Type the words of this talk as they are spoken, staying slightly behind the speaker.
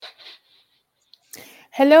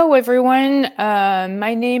Hello, everyone.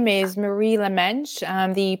 My name is Marie Lamanche.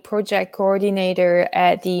 I'm the project coordinator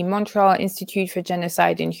at the Montreal Institute for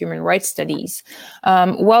Genocide and Human Rights Studies.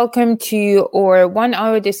 Welcome to our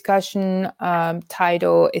 1-hour discussion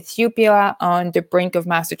titled Ethiopia on the Brink of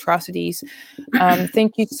Mass Atrocities.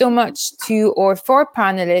 Thank you so much to our 4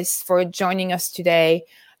 panelists for joining us today.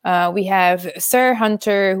 We have Sarah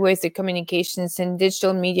Hunter, who is the Communications and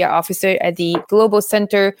Digital Media Officer at the Global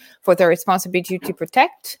Center for the Responsibility to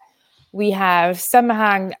Protect. We have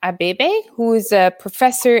Samahang Abebe, who is a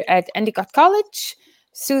professor at Endicott College,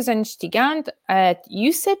 Susan Stigand at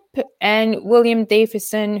USIP, and William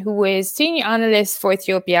Davison, who is Senior Analyst for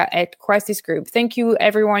Ethiopia at Crisis Group. Thank you,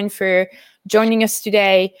 everyone, for joining us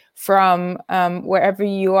today from wherever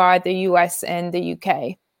you are, the US and the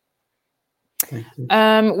UK.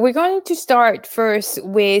 We're going to start first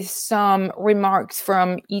with some remarks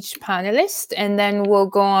from each panelist, and then we'll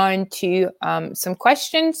go on to some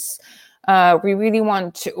questions. We really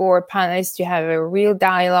want our panelists to have a real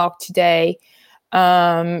dialogue today.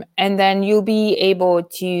 And then you'll be able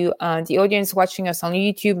to, the audience watching us on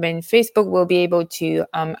YouTube and Facebook will be able to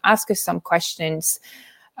ask us some questions.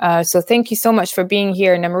 So thank you so much for being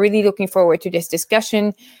here, and I'm really looking forward to this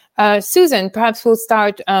discussion. Susan, perhaps we'll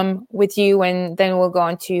start with you, and then we'll go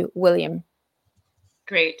on to William.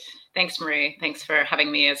 Great. Thanks, Marie. Thanks for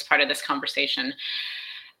having me as part of this conversation.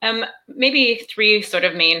 Maybe 3 sort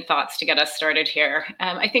of main thoughts to get us started here.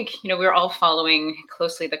 I think, we're all following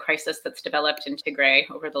closely the crisis that's developed in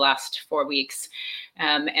Tigray over the last 4 weeks.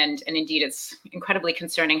 And indeed, it's incredibly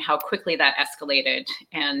concerning how quickly that escalated.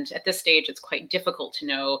 And at this stage, it's quite difficult to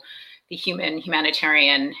know the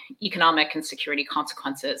humanitarian, economic, and security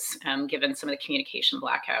consequences, given some of the communication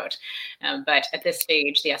blackout. But at this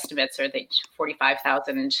stage, the estimates are that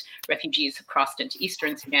 45,000 refugees have crossed into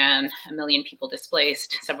Eastern Sudan, 1 million people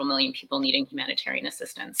displaced, several million people needing humanitarian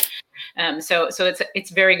assistance. So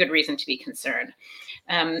it's very good reason to be concerned.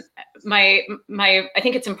 I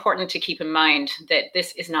think it's important to keep in mind that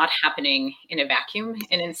this is not happening in a vacuum.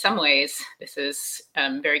 And in some ways, this is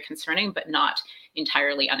very concerning, but not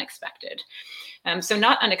entirely unexpected. So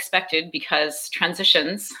not unexpected because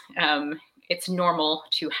transitions, it's normal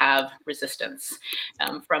to have resistance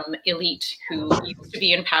from elite who used to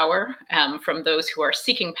be in power, from those who are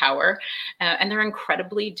seeking power, and they're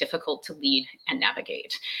incredibly difficult to lead and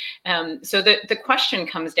navigate. So the question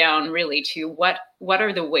comes down really to what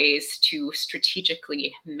are the ways to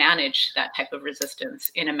strategically manage that type of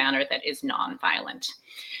resistance in a manner that is nonviolent?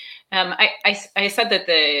 I said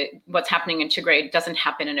that what's happening in Tigray doesn't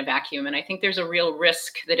happen in a vacuum, and I think there's a real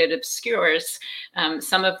risk that it obscures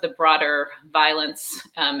some of the broader violence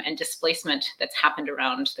and displacement that's happened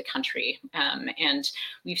around the country. And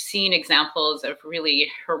we've seen examples of really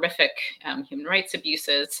horrific human rights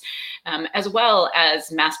abuses, as well as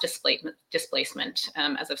mass displacement.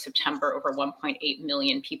 As of September, over 1.8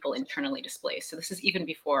 million people internally displaced. So this is even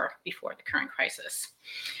before the current crisis.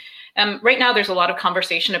 Right now, there's a lot of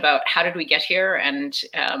conversation about how did we get here, and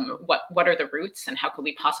what are the roots, and how could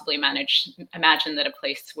we possibly imagine that a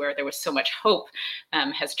place where there was so much hope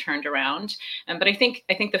has turned around. But I think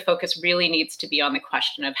the focus really needs to be on the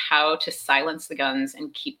question of how to silence the guns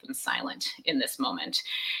and keep them silent in this moment.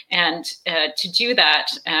 And to do that,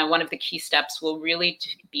 one of the key steps will really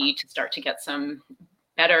be to start to get some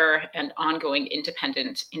better and ongoing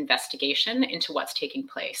independent investigation into what's taking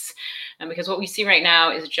place. Because what we see right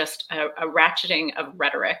now is just a ratcheting of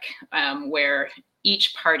rhetoric where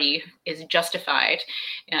each party is justified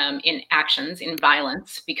in actions, in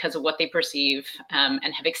violence, because of what they perceive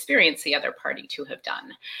and have experienced the other party to have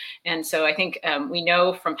done. And so I think we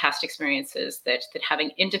know from past experiences that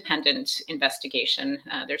having independent investigation,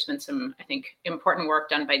 there's been some, I think, important work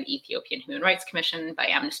done by the Ethiopian Human Rights Commission, by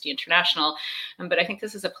Amnesty International. But I think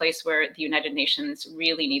this is a place where the United Nations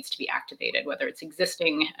really needs to be activated, whether it's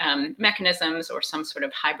existing mechanisms or some sort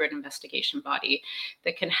of hybrid investigation body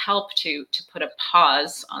that can help to put a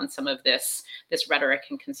pause on some of this rhetoric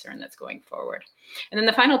and concern that's going forward. And then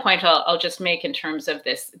the final point I'll just make in terms of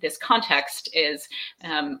this context is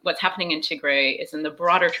what's happening in Tigray is in the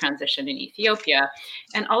broader transition in Ethiopia,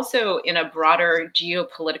 and also in a broader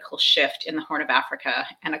geopolitical shift in the Horn of Africa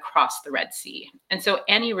and across the Red Sea. And so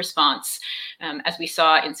any response, as we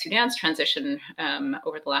saw in Sudan's transition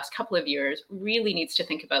over the last couple of years, really needs to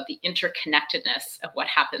think about the interconnectedness of what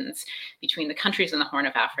happens between the countries in the Horn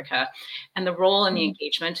of Africa and the role and the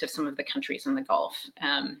engagement of some of the countries in the Gulf.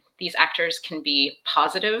 These actors can be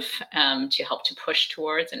positive to help to push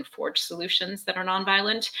towards and forge solutions that are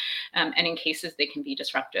nonviolent, and in cases they can be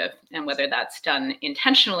disruptive, and whether that's done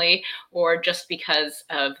intentionally or just because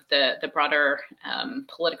of the broader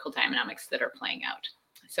political dynamics that are playing out.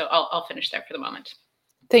 So I'll finish there for the moment.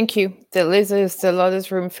 Thank you. There is a lot of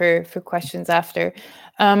room for questions after.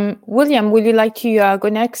 William, would you like to go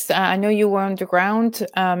next? I know you were on the ground.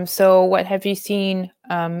 So what have you seen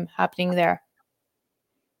happening there?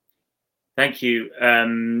 Thank you.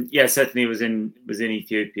 Yeah, certainly was in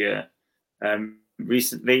Ethiopia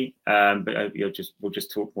recently, but we'll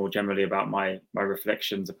just talk more generally about my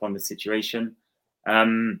reflections upon the situation.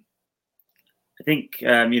 I think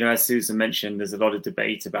as Susan mentioned, there's a lot of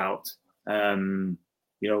debate about the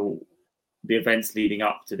events leading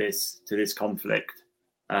up to this conflict,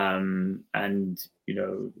 and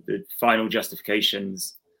the final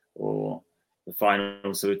justifications or the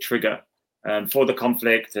final sort of trigger for the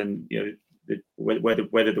conflict, and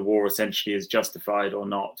whether the war essentially is justified or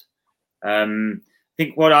not. I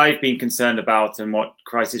think what I've been concerned about, and what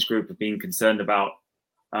Crisis Group have been concerned about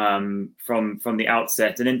from the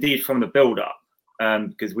outset, and indeed from the build-up,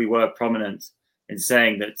 because we were prominent in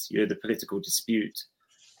saying that the political dispute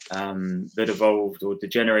that evolved or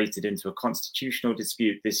degenerated into a constitutional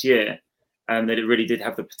dispute this year, that it really did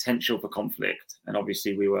have the potential for conflict, and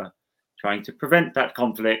obviously we were trying to prevent that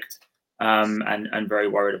conflict, and very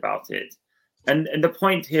worried about it. And the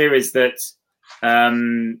point here is that we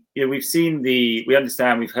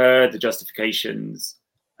understand, we've heard the justifications,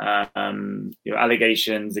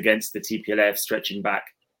 allegations against the TPLF stretching back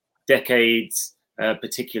decades,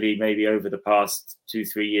 particularly maybe over the past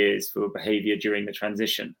 2-3 years for behavior during the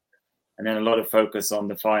transition, and then a lot of focus on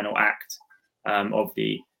the final act of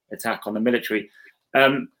the attack on the military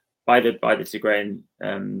by the Tigrayan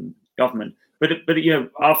government. But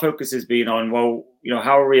our focus has been on,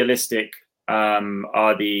 how realistic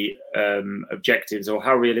are the objectives, or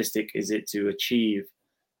how realistic is it to achieve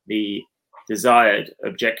the desired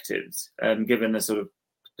objectives, given the sort of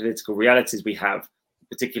political realities we have,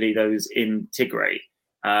 particularly those in Tigray,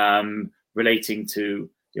 relating to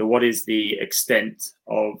what is the extent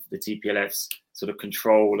of the TPLF's sort of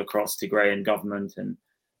control across Tigrayan government and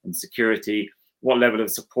security. What level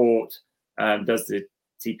of support does the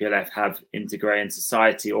TPLF have in Tigrayan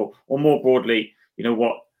society, or more broadly,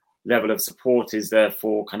 what level of support is there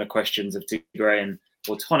for kind of questions of Tigrayan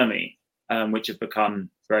autonomy, which have become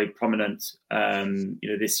very prominent,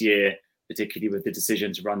 this year, particularly with the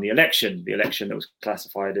decision to run the election that was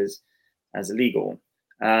classified as illegal.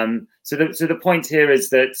 So the point here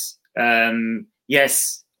is that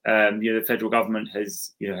yes, the federal government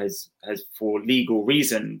has for legal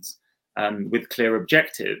reasons, with clear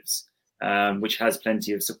objectives, which has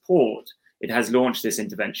plenty of support, it has launched this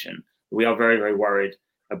intervention. We are very, very worried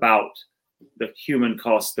about the human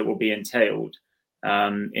cost that will be entailed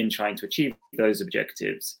in trying to achieve those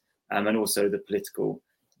objectives, and also the political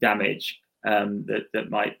damage that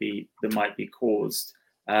might be caused.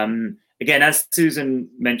 Again, as Susan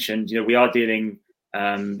mentioned, we are dealing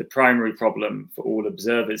the primary problem for all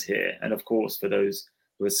observers here, and of course for those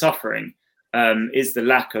who are suffering, is the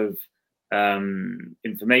lack of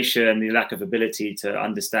information, the lack of ability to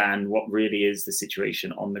understand what really is the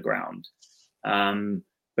situation on the ground.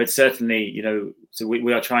 But certainly, so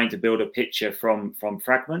we are trying to build a picture from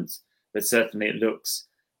fragments, but certainly it looks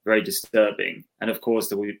very disturbing. And of course,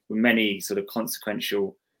 there will be many sort of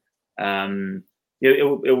consequential, it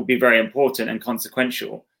will be very important and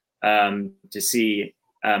consequential to see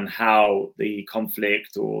how the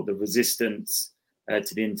conflict or the resistance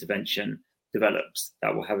to the intervention develops.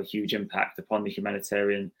 That will have a huge impact upon the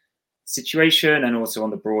humanitarian situation and also on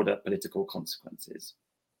the broader political consequences.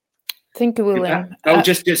 Thank you, William.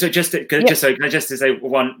 Just to say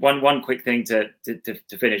one quick thing to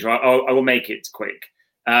finish. I will make it quick.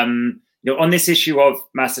 On this issue of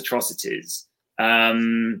mass atrocities,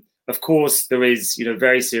 of course there is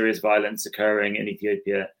very serious violence occurring in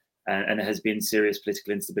Ethiopia, and there has been serious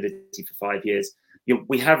political instability for 5 years.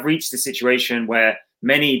 We have reached a situation where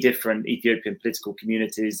many different Ethiopian political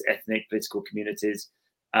communities, ethnic political communities,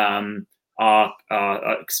 are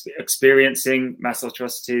experiencing mass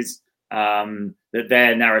atrocities. That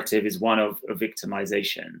their narrative is one of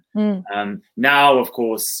victimization. Now, of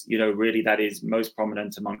course, really that is most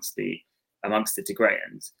prominent amongst the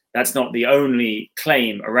Tigrayans. That's not the only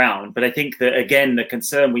claim around, but I think that again the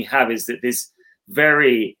concern we have is that this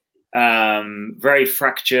very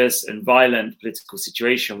fractious and violent political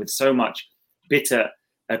situation with so much bitter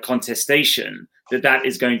contestation that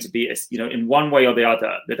is going to be, in one way or the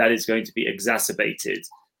other, that is going to be exacerbated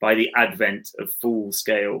by the advent of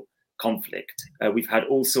full-scale conflict. We've had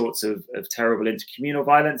all sorts of terrible intercommunal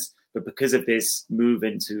violence, but because of this move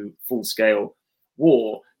into full-scale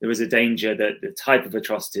war, there is a danger that the type of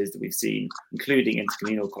atrocities that we've seen, including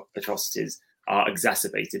intercommunal atrocities, are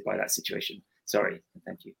exacerbated by that situation. Sorry,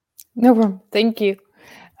 thank you. No problem. Thank you.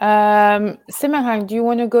 Semarang, do you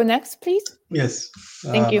want to go next, please? Yes.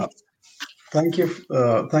 Thank you.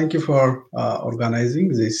 Thank you for organizing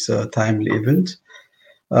this timely event.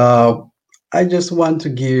 I just want to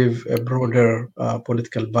give a broader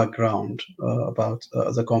political background about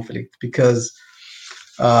the conflict, because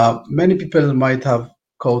many people might have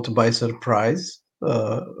caught by surprise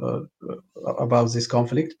about this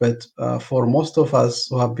conflict, but for most of us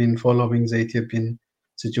who have been following the Ethiopian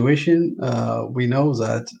situation, we know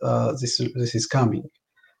that this is coming.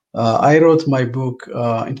 I wrote my book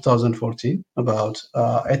in 2014 about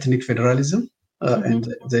ethnic federalism and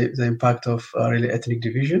the impact of really ethnic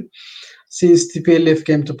division. Since TPLF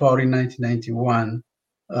came to power in 1991,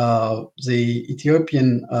 the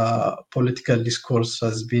Ethiopian political discourse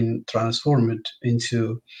has been transformed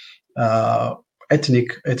into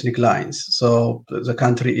ethnic lines. So the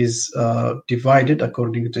country is divided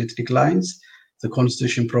according to ethnic lines. The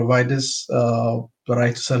constitution provides us the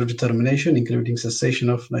right to self-determination, including cessation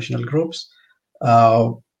of national groups.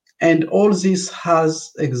 And all this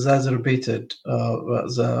has exacerbated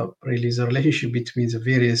the relationship between the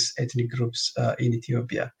various ethnic groups in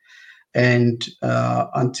Ethiopia. And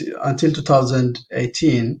until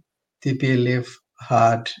 2018, TPLF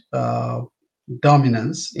had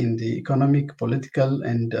dominance in the economic, political,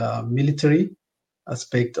 and military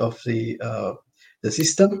aspect of the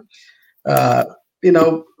system.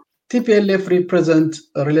 TPLF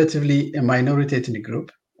represents relatively a minority ethnic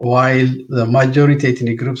group, while the majority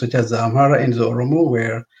ethnic groups, such as the Amhara and the Oromo,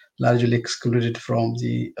 were largely excluded from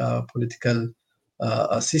the political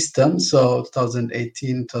system. So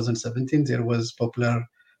 2018, 2017, there was popular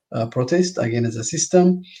protest against the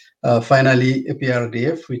system. Finally,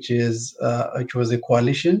 PRDF, which was a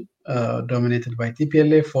coalition dominated by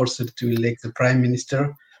TPLF, forced to elect the Prime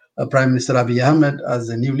Minister Abiy Ahmed as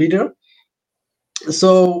the new leader.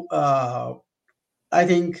 So I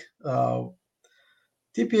think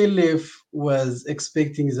TPLF was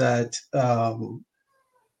expecting that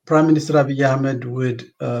Prime Minister Abiy Ahmed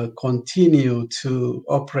would continue to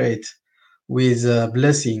operate with a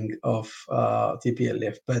blessing of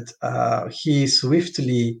TPLF, but he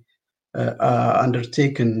swiftly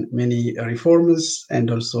undertaken many reforms,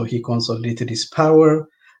 and also he consolidated his power,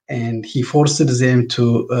 and he forced them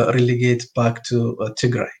to relegate back to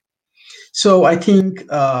Tigray. So I think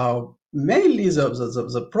mainly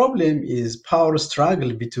the problem is power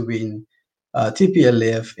struggle between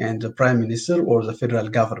TPLF and the Prime Minister or the federal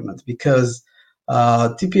government, because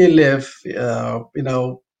TPLF,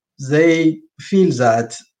 they feel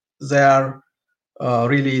that they are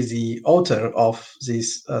really the author of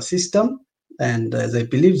this system, and they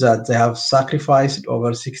believe that they have sacrificed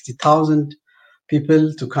over 60,000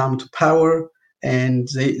 people to come to power, and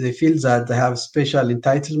they feel that they have special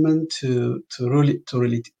entitlement to rule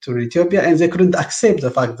Ethiopia, and they couldn't accept the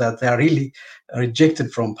fact that they are really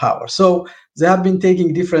rejected from power. So they have been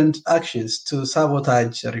taking different actions to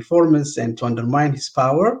sabotage reforms and to undermine his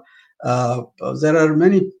power. There are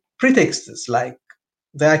many pretexts, like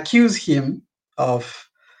they accuse him of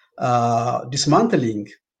dismantling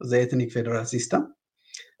the ethnic federal system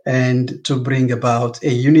and to bring about a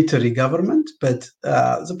unitary government. But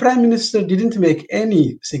the Prime Minister didn't make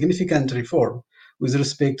any significant reform with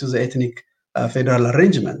respect to the ethnic federal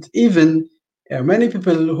arrangement. Even many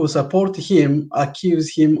people who support him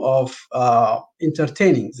accuse him of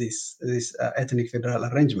entertaining this ethnic federal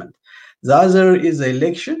arrangement. The other is the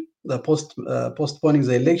election, postponing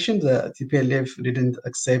the election. The TPLF didn't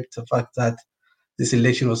accept the fact that this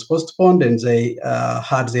election was postponed, and they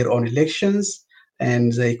had their own elections,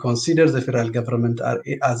 and they consider the federal government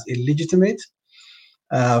as illegitimate.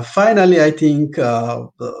 Finally, I think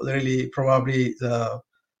really probably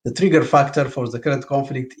the trigger factor for the current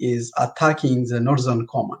conflict is attacking the Northern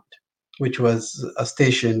Command, which was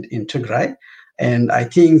stationed in Tigray. And I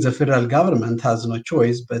think the federal government has no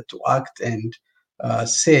choice but to act and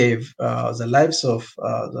save the lives of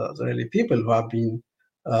the really people who have been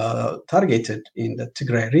targeted in the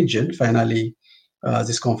Tigray region. Finally,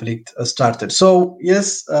 this conflict started. So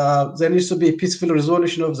yes, there needs to be a peaceful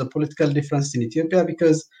resolution of the political difference in Ethiopia,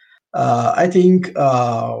 because I think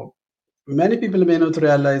many people may not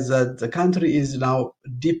realize that the country is now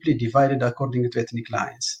deeply divided according to ethnic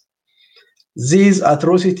lines. These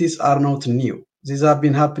atrocities are not new. These have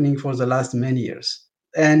been happening for the last many years.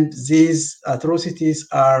 And these atrocities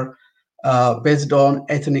are based on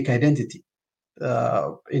ethnic identity.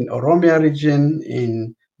 In Oromia region,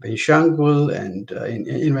 in Benshangul, and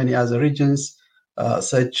in many other regions,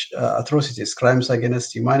 such atrocities, crimes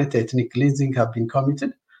against humanity, ethnic cleansing have been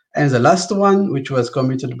committed. And the last one, which was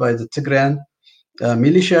committed by the Tigrayan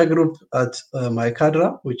militia group at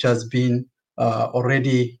Maikadra, which has been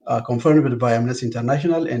already confirmed by Amnesty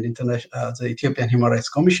International and the Ethiopian Human Rights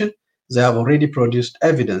Commission. They have already produced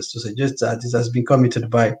evidence to suggest that this has been committed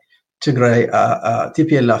by Tigray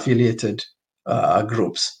TPL-affiliated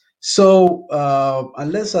groups. So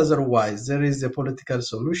unless otherwise, there is a political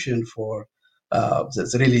solution for there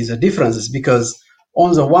really is a difference, because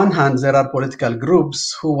on the one hand, there are political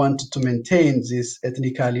groups who want to maintain this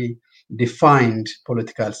ethnically defined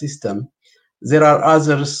political system. There are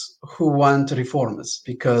others who want reforms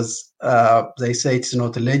because they say it's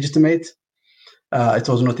not legitimate, it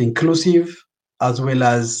was not inclusive, as well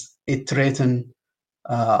as it threatened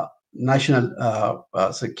national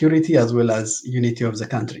security as well as unity of the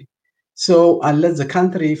country. So unless the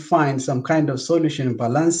country finds some kind of solution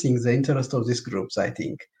balancing the interest of these groups, I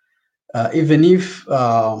think, even if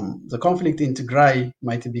the conflict in Tigray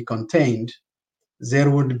might be contained,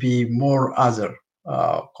 there would be more other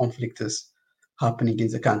conflicts happening in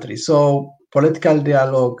the country. So political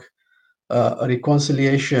dialogue,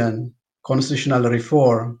 reconciliation, constitutional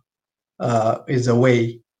reform is a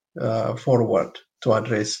way forward to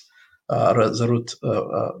address the root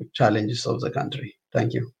challenges of the country.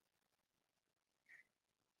 Thank you.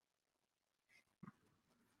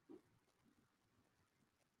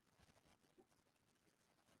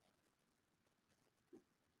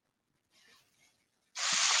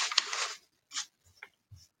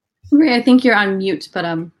 Maria, I think you're on mute, but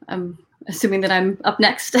I'm assuming that I'm up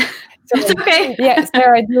next. That's okay. Yeah,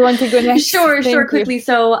 Sarah, do you want to go next? Sure, quickly.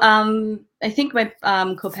 So I think my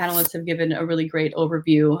co-panelists have given a really great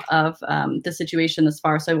overview of the situation thus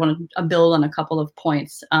far. So I want to build on a couple of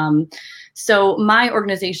points. So my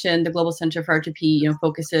organization, the Global Center for R2P,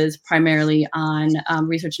 focuses primarily on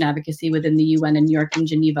research and advocacy within the UN in New York and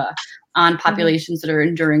Geneva on populations that are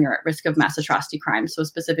enduring or at risk of mass atrocity crimes, so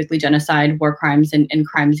specifically genocide, war crimes, and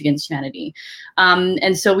crimes against humanity.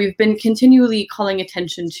 And so we've been continually calling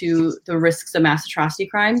attention to the risks of mass atrocity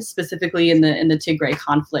crimes, specifically in the Tigray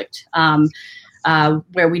conflict,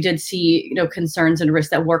 where we did see concerns and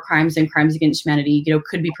risks that war crimes and crimes against humanity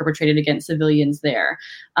could be perpetrated against civilians there.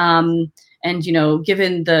 And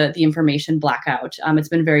given the information blackout, it's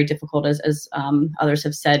been very difficult, as others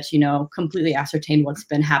have said, completely ascertain what's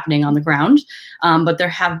been happening on the ground. But there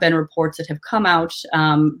have been reports that have come out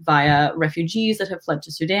via refugees that have fled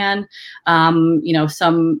to Sudan.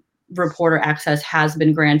 Some reporter access has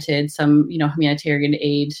been granted, some humanitarian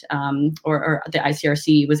aid, or the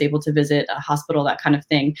ICRC was able to visit a hospital, that kind of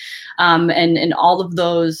thing, and all of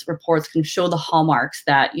those reports can show the hallmarks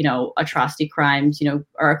that atrocity crimes,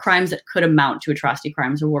 or crimes that could amount to atrocity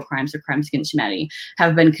crimes or war crimes or crimes against humanity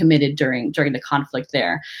have been committed during the conflict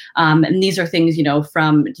there. And these are things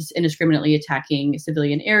from just indiscriminately attacking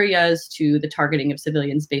civilian areas to the targeting of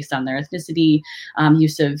civilians based on their ethnicity,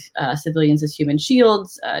 use of civilians as human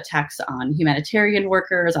shields, attacks on humanitarian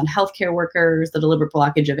workers, on healthcare workers, the deliberate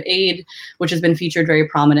blockage of aid, which has been featured very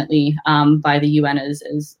prominently by the UN as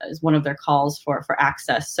one of their calls for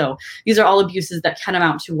access. So these are all abuses that can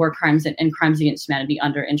amount to war crimes and crimes against humanity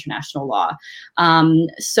under international law.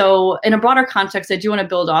 So in a broader context, I do want to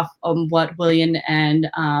build off on what William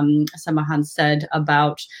and Samahan said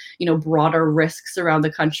about broader risks around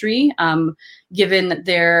the country. Given that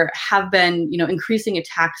there have been, increasing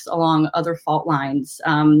attacks along other fault lines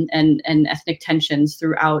and ethnic tensions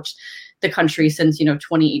throughout the country since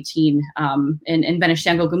 2018 in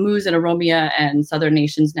Benishangul Gumuz and Oromia and Southern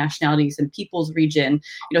Nations, Nationalities and Peoples region.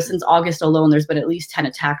 Since August alone, there's been at least 10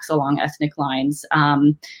 attacks along ethnic lines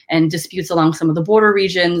and disputes along some of the border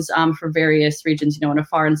regions for various regions. In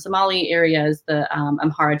Afar and Somali areas, the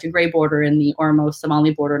Amhara Tigray border and the Oromo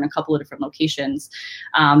Somali border in a couple of different locations.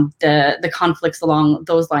 The conflicts along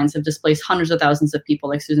those lines have displaced hundreds of thousands of people.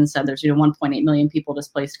 Like Susan said, there's 1.8 million people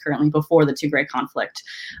displaced currently before the Tigray conflict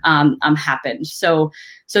happened. So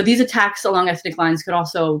these attacks along ethnic lines could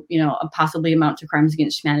also, possibly amount to crimes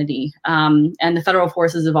against humanity. And the federal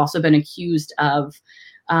forces have also been accused of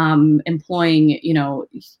employing,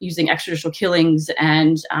 using extrajudicial killings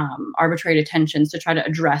and arbitrary detentions to try to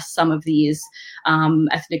address some of these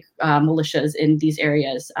ethnic militias in these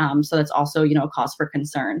areas. So that's also, a cause for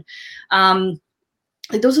concern.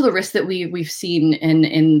 Those are the risks that we've seen in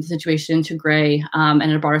the situation in Tigray and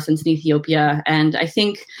in a broader sense in Ethiopia. And I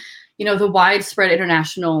think, the widespread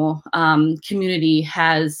international community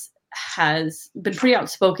has been pretty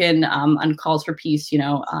outspoken on calls for peace,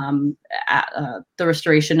 the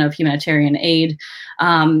restoration of humanitarian aid,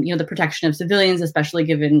 the protection of civilians, especially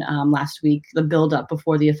given last week, the buildup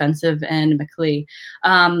before the offensive in Mekelle.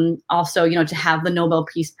 Also, to have the Nobel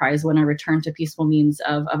Peace Prize winner return to peaceful means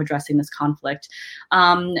of addressing this conflict.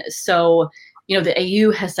 So, the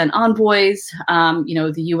AU has sent envoys.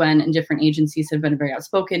 The UN and different agencies have been very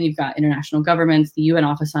outspoken. You've got international governments. The UN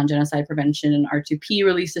Office on Genocide Prevention and R2P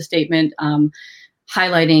released a statement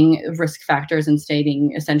highlighting risk factors and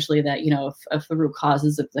stating essentially that, if the root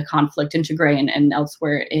causes of the conflict in Tigray and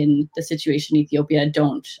elsewhere in the situation in Ethiopia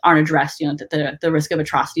aren't addressed, that the risk of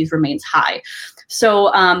atrocities remains high. So,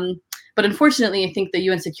 but unfortunately, I think the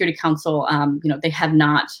UN Security Council, they have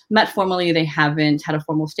not met formally. They haven't had a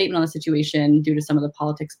formal statement on the situation due to some of the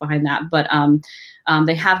politics behind that. But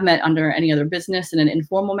they have met under any other business in an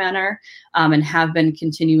informal manner, and have been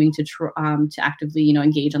continuing to actively,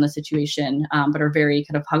 engage on the situation, but are very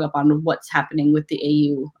kind of hung up on what's happening with the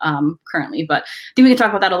AU currently. But I think we can talk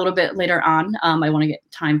about that a little bit later on. I want to get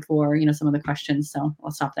time for some of the questions, so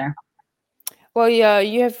I'll stop there. Well, yeah,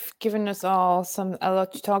 you have given us all a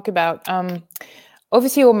lot to talk about.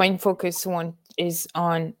 Obviously, our main focus is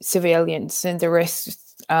on civilians and the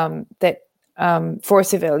risks for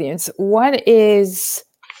civilians. What is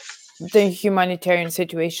the humanitarian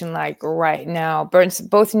situation like right now,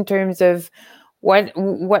 both in terms of what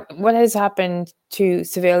has happened to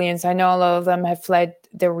civilians? I know a lot of them have fled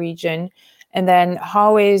the region. And then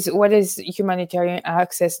what is humanitarian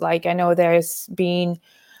access like? I know there's been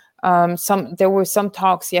there were some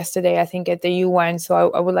talks yesterday, I think, at the UN.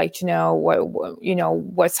 So I would like to know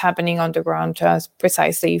what's happening on the ground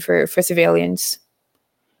precisely for civilians.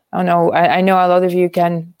 I don't know. I know a lot of you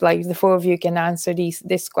can, like the four of you, can answer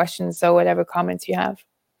these questions. So whatever comments you have.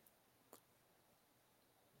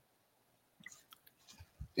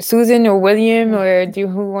 Susan or William, or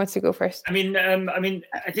who wants to go first? I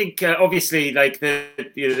think obviously, like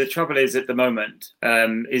the trouble is at the moment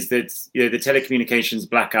is that the telecommunications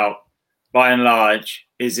blackout by and large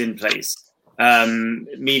is in place.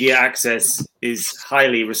 Media access is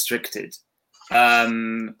highly restricted.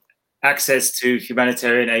 Access to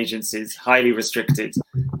humanitarian agencies highly restricted,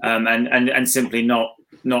 and simply not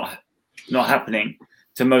happening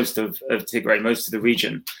to most of Tigray, most of the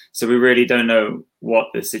region. So we really don't know what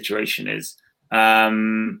the situation is.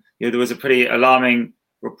 There was a pretty alarming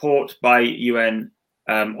report by UN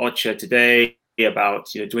OCHA today about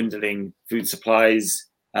dwindling food supplies,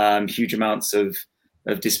 huge amounts of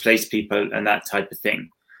displaced people, and that type of thing.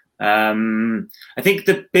 I think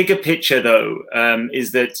the bigger picture, though,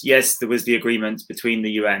 is that yes, there was the agreement between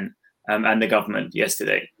the UN and the government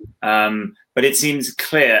yesterday, but it seems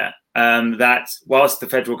clear that whilst the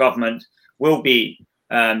federal government will be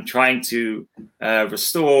trying to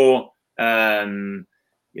restore aid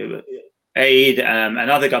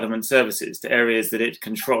and other government services to areas that it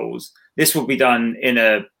controls, this will be done in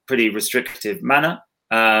a pretty restrictive manner,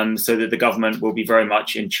 so that the government will be very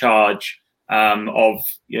much in charge of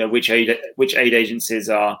which aid agencies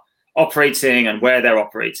are operating and where they're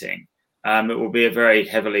operating. It will be a very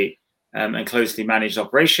heavily and closely managed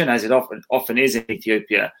operation, as it often is in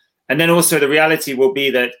Ethiopia. And then also the reality will be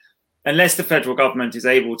that unless the federal government is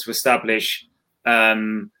able to establish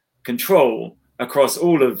control across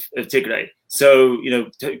all of Tigray, so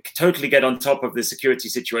totally get on top of the security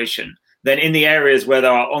situation, then in the areas where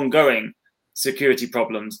there are ongoing security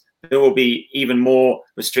problems, there will be even more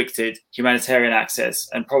restricted humanitarian access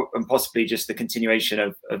and possibly just the continuation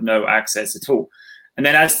of no access at all. And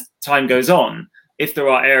then as time goes on, if there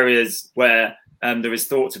are areas where there is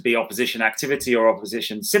thought to be opposition activity or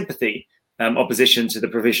opposition sympathy, opposition to the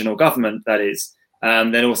provisional government, that is,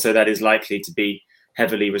 then also that is likely to be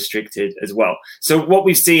heavily restricted as well. So what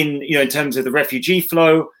we've seen, in terms of the refugee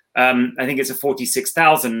flow, I think it's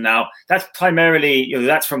 46,000 now. That's primarily,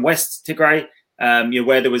 that's from West Tigray,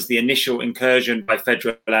 where there was the initial incursion by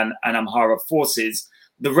federal and Amhara forces.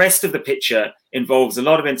 The rest of the picture involves a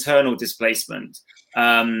lot of internal displacement,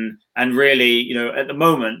 and really, at the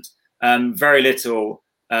moment, very little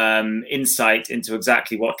insight into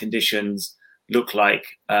exactly what conditions look like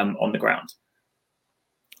on the ground.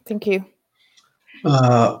 Thank you.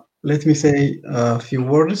 Let me say a few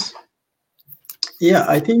words. Yeah,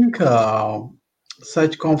 I think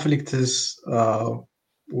such conflicts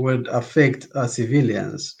would affect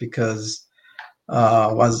civilians because,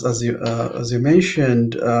 as you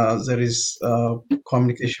mentioned, there is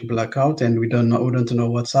communication blackout, and we don't know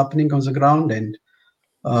what's happening on the ground, and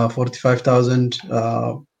 45,000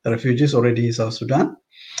 refugees already in South Sudan.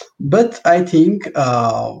 But I think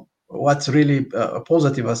what's really a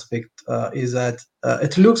positive aspect is that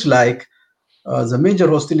it looks like the major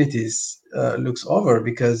hostilities looks over,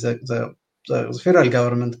 because the federal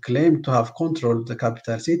government claimed to have controlled the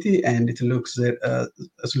capital city, and it looks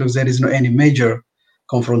there is no any major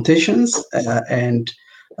confrontations, and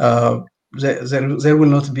there will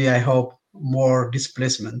not be, I hope, more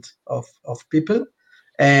displacement of people.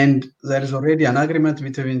 And there is already an agreement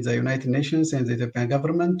between the United Nations and the Ethiopian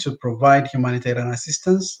government to provide humanitarian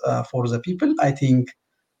assistance for the people. I think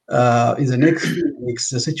in the next few weeks,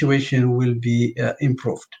 the situation will be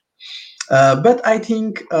improved. But I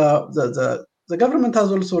think the government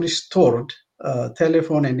has also restored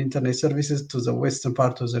telephone and internet services to the western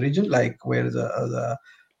part of the region, like where the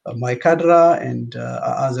Maikadra and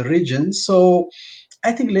other regions. So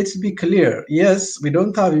I think let's be clear. Yes, we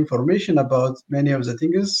don't have information about many of the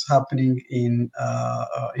things happening in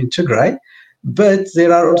Tigray, but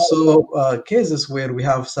there are also cases where we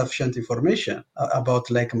have sufficient information about,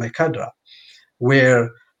 like Maikadra, where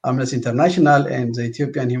Amnesty International and the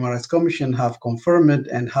Ethiopian Human Rights Commission have confirmed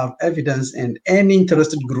and have evidence, and any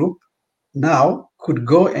interested group now could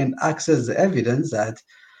go and access the evidence that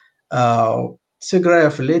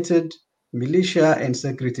Tigray-affiliated militia and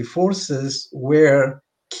security forces were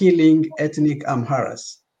killing ethnic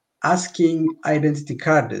Amharas, asking identity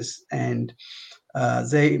cards, and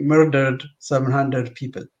they murdered 700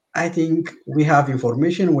 people. I think we have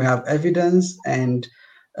information, we have evidence, and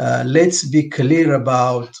let's be clear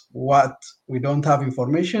about what we don't have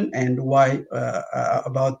information and why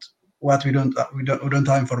about what we don't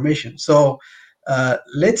have information. So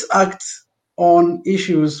let's act on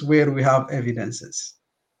issues where we have evidences.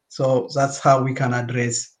 So that's how we can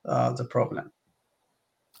address the problem.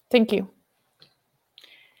 Thank you.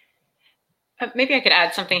 Maybe I could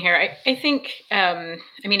add something here. I think, I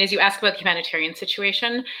mean, as you ask about the humanitarian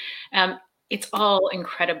situation, it's all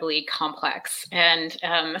incredibly complex. And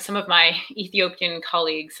some of my Ethiopian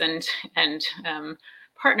colleagues and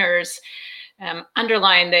partners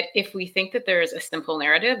underline that if we think that there is a simple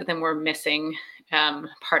narrative, then we're missing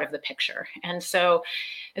part of the picture. And so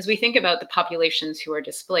as we think about the populations who are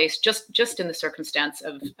displaced, just in the circumstance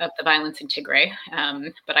of the violence in Tigray,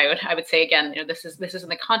 but I would say again, this is in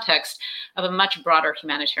the context of a much broader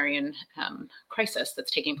humanitarian crisis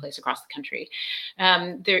that's taking place across the country.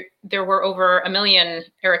 There were over 1 million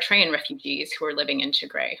Eritrean refugees who were living in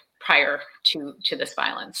Tigray prior to this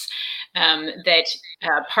violence. That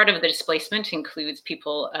part of the displacement includes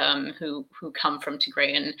people who come from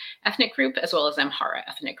Tigrayan ethnic group as well as Amhara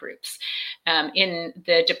ethnic groups. In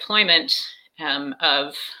the deployment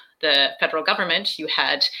of the federal government, you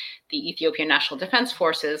had the Ethiopian National Defense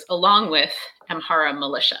Forces along with Amhara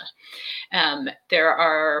militia. There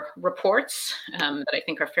are reports that I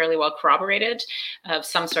think are fairly well corroborated of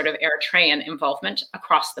some sort of Eritrean involvement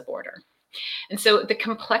across the border. And so the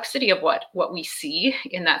complexity of what we see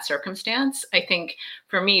in that circumstance, I think,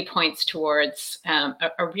 for me, points towards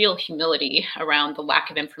a real humility around the lack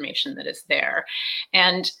of information that is there.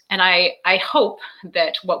 And I hope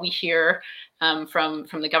that what we hear from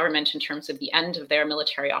the government in terms of the end of their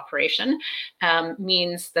military operation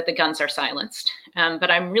means that the guns are silenced. But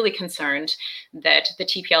I'm really concerned that the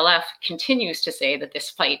TPLF continues to say that this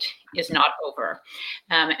fight is not over.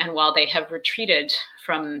 And while they have retreated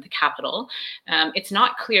from the capital, it's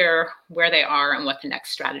not clear where they are and what the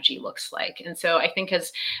next strategy looks like. And so I think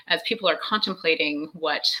as people are contemplating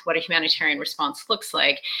what a humanitarian response looks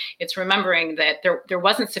like, it's remembering that there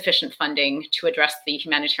wasn't sufficient funding to address the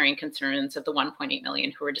humanitarian concerns of the 1.8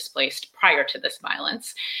 million who were displaced prior to this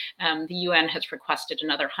violence. The UN has requested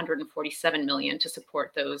another 147 million to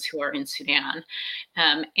support those who are in Sudan.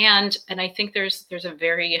 And I think there's a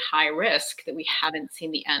very high risk that we haven't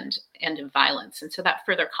seen the end of violence. And so that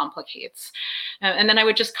further complicates. And then I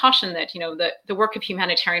would just caution that, the work of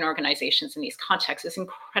humanitarian organizations in these contexts is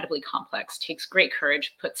incredibly complex, takes great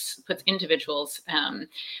courage, puts individuals,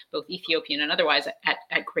 both Ethiopian and otherwise,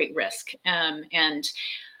 at great risk.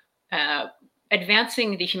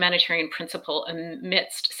 Advancing the humanitarian principle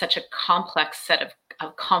amidst such a complex set of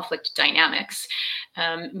conflict dynamics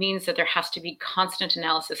means that there has to be constant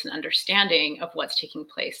analysis and understanding of what's taking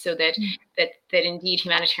place, so that indeed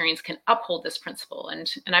humanitarians can uphold this principle. And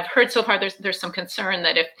I've heard so far there's some concern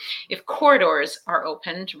that if corridors are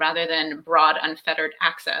opened rather than broad unfettered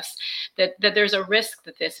access, that there's a risk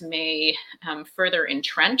that this may further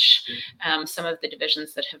entrench some of the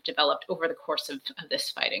divisions that have developed over the course of this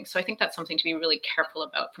fighting. So I think that's something to be really careful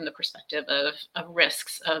about from the perspective of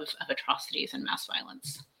risks of atrocities and mass violence.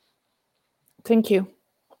 Thank you.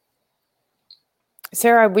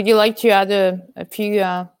 Sarah, would you like to add a few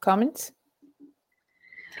comments?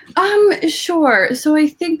 Sure. So I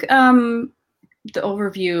think the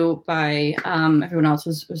overview by everyone else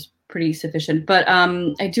was pretty sufficient, but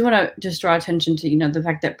I do want to just draw attention to the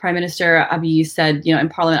fact that Prime Minister Abiy said in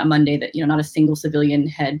Parliament on Monday that not a single civilian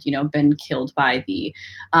had been killed by the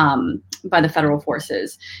federal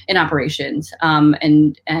forces in operations,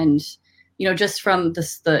 and just from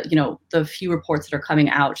the few reports that are coming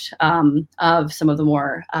out of some of the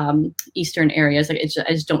more eastern areas, I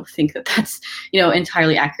just don't think that that's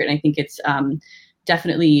entirely accurate. And I think it's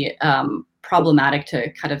definitely problematic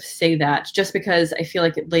to kind of say that, just because I feel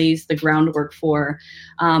like it lays the groundwork for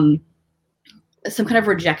some kind of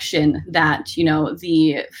rejection that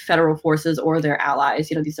the federal forces or their allies,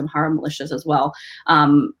 these Amhara militias as well,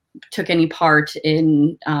 took any part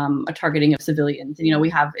in a targeting of civilians. And, we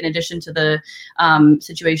have, in addition to the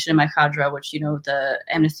situation in Maikadra, which, the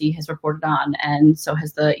Amnesty has reported on, and so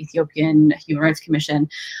has the Ethiopian Human Rights Commission,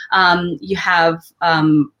 you have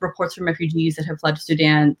reports from refugees that have fled to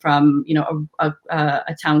Sudan from,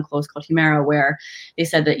 a town close called Humera, where they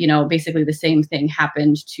said that, basically the same thing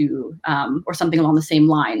happened to, or something along the same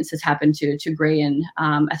lines has happened to Tigrayan,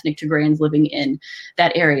 ethnic Tigrayans living in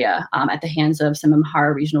that area at the hands of some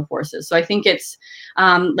Amhara regional forces. So I think it's,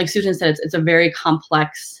 like Susan said, it's a very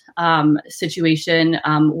complex situation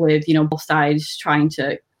with, both sides trying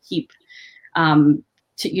to keep,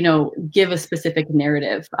 to, give a specific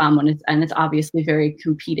narrative when it's obviously very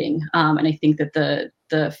competing. And I think that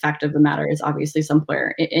the fact of the matter is obviously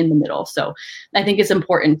somewhere in the middle. So I think it's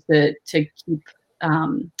important to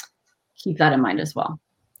keep that in mind as well.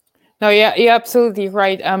 No, yeah, you're absolutely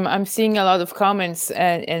right. I'm seeing a lot of comments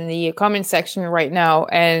in the comment section right now,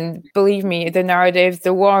 and believe me,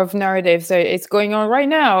 the war of narratives, it's going on right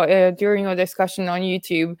now during our discussion on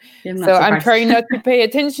YouTube. So I'm trying not to pay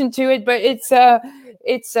attention to it, but it's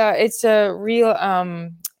a real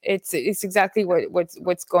it's exactly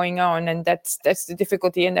what's going on, and that's the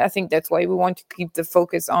difficulty, and I think that's why we want to keep the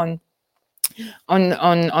focus on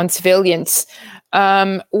civilians.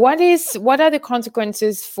 What are the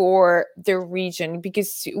consequences for the region?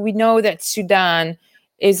 Because we know that Sudan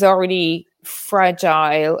is already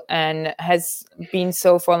fragile and has been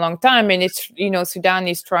so for a long time, and it's Sudan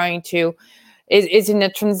is is in a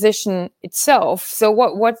transition itself. So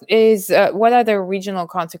what are the regional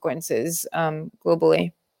consequences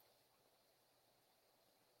globally?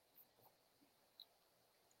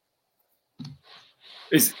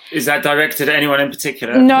 Is that directed at anyone in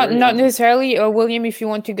particular? Not necessarily. Or William, if you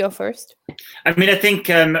want to go first. I mean, I think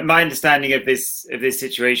my understanding of this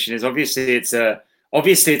situation is obviously it's a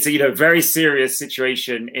very serious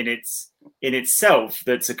situation in itself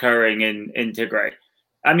that's occurring in Tigray.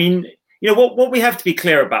 I mean, what we have to be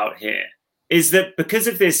clear about here is that because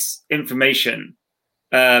of this information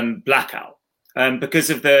blackout, because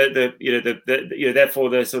of therefore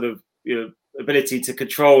the sort of ability to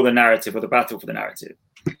control the narrative or the battle for the narrative.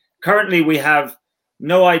 Currently, we have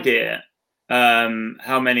no idea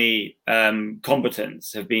how many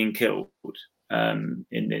combatants have been killed in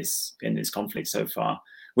this conflict so far.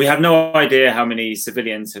 We have no idea how many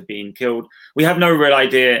civilians have been killed. We have no real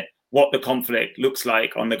idea what the conflict looks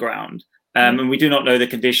like on the ground, and we do not know the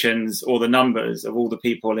conditions or the numbers of all the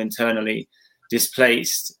people internally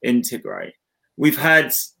displaced in Tigray. We've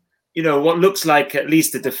had, what looks like at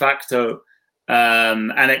least a de facto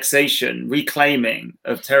annexation, reclaiming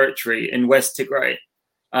of territory in West Tigray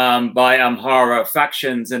by Amhara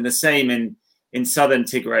factions, and the same in southern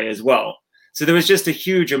Tigray as well. So there is just a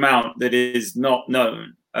huge amount that is not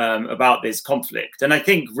known about this conflict. And I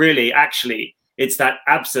think really, actually, it's that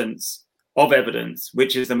absence of evidence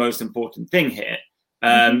which is the most important thing here.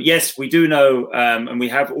 Yes, we do know, and we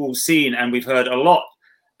have all seen, and we've heard a lot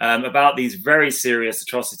about these very serious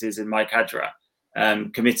atrocities in Maikadra,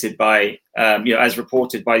 committed by, as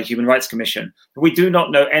reported by the Human Rights Commission. But we do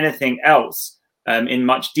not know anything else in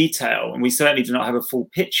much detail, and we certainly do not have a full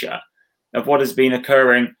picture of what has been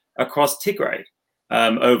occurring across Tigray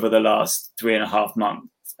over the last 3.5 months.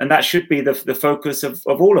 And that should be the focus of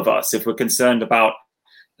all of us if we're concerned about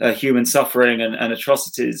human suffering and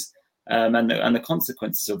atrocities and the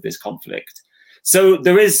consequences of this conflict. So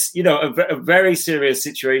there is, a very serious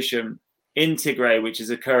situation in Tigray which is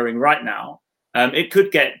occurring right now. It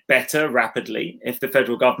could get better rapidly if the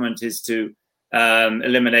federal government is to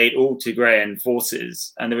eliminate all Tigrayan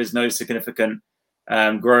forces and there is no significant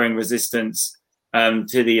growing resistance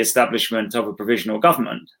to the establishment of a provisional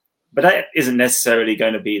government. But that isn't necessarily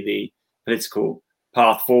going to be the political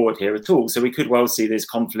path forward here at all. So we could well see this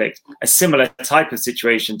conflict, a similar type of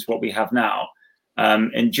situation to what we have now,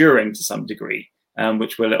 enduring to some degree,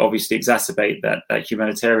 which will obviously exacerbate that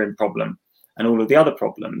humanitarian problem and all of the other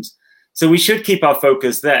problems. So we should keep our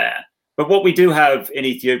focus there. But what we do have in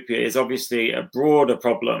Ethiopia is obviously a broader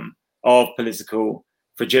problem of political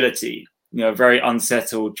fragility, a very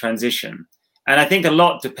unsettled transition. And I think a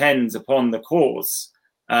lot depends upon the course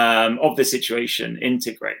of the situation in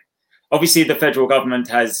Tigray. Obviously, the federal government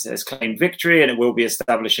has claimed victory and it will be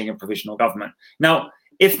establishing a provisional government. Now,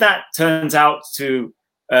 if that turns out to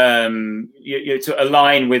to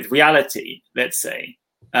align with reality, let's say,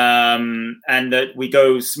 and that we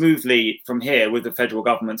go smoothly from here with the federal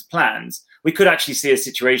government's plans, we could actually see a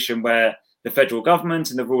situation where the federal government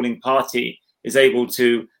and the ruling party is able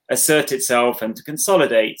to assert itself and to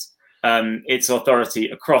consolidate its authority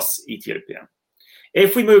across Ethiopia.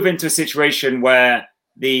 If we move into a situation where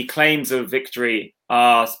the claims of victory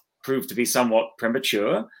are proved to be somewhat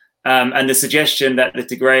premature, and the suggestion that the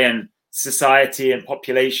Tigrayan society and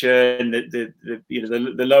population,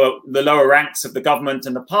 the lower ranks of the government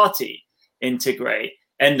and the party in Tigray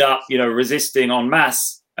end up, resisting en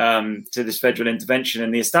masse to this federal intervention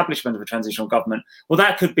and the establishment of a transitional government, well,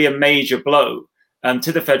 that could be a major blow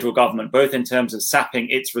to the federal government, both in terms of sapping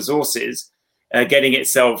its resources, getting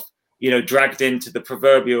itself, dragged into the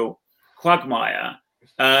proverbial quagmire,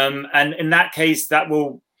 and in that case, that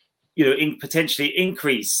will, potentially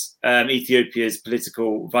increase Ethiopia's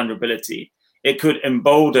political vulnerability. It could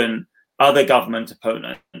embolden other government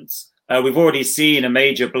opponents. We've already seen a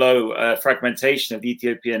major blow, fragmentation of the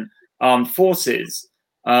Ethiopian armed forces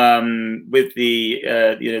with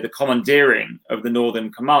the commandeering of the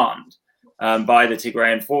Northern Command by the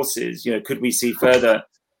Tigrayan forces. Could we see further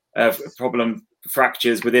problem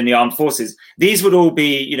fractures within the armed forces? These would all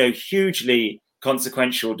be, hugely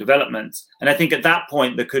consequential developments. And I think at that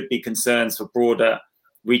point, there could be concerns for broader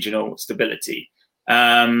regional stability.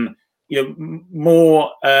 More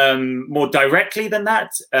directly than that,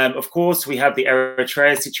 of course, we have the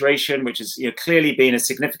Eritrea situation, which has clearly been a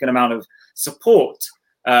significant amount of support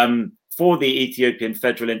for the Ethiopian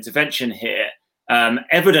federal intervention here.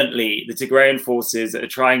 Evidently, the Tigrayan forces are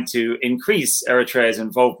trying to increase Eritrea's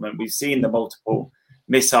involvement. We've seen the multiple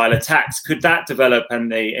missile attacks. Could that develop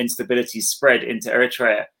and the instability spread into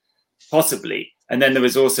Eritrea? Possibly. And then there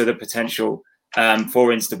is also the potential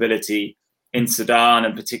for instability in Sudan,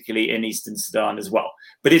 and particularly in Eastern Sudan as well.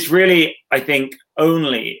 But it's really, I think,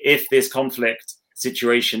 only if this conflict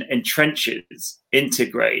situation entrenches in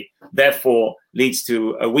Tigray, therefore leads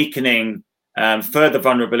to a weakening, further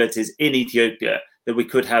vulnerabilities in Ethiopia, that we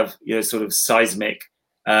could have sort of seismic,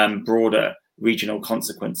 broader regional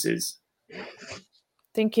consequences.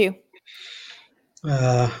 Thank you.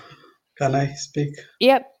 Can I speak?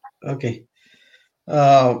 Yep. Okay.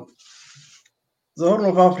 The Horn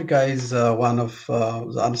of Africa is one of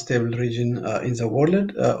the unstable region in the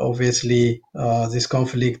world. Obviously, this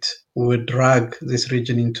conflict would drag this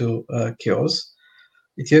region into chaos.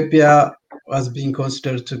 Ethiopia was being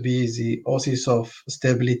considered to be the oasis of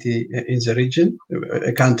stability in the region,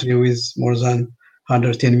 a country with more than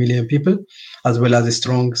 110 million people, as well as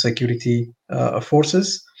strong security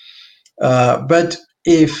forces. But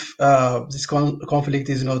if this conflict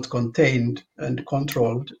is not contained and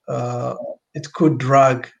controlled, it could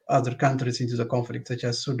drag other countries into the conflict, such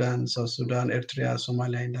as Sudan, South Sudan, Eritrea,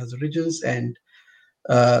 Somalia, and other regions. And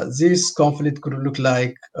this conflict could look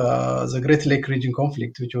like the Great Lake region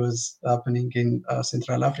conflict, which was happening in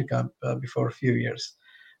Central Africa before a few years.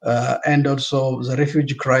 And also the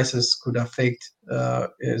refugee crisis could affect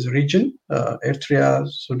the region, Eritrea,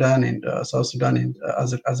 Sudan, and South Sudan, and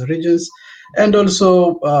other regions. And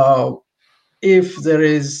also, if there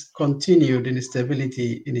is continued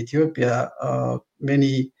instability in Ethiopia,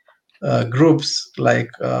 many groups like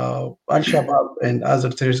Al-Shabaab and other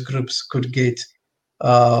terrorist groups could get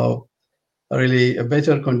really a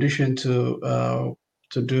better condition to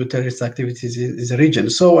do terrorist activities in the region.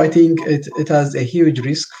 So I think it has a huge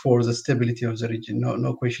risk for the stability of the region,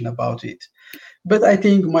 no question about it. But I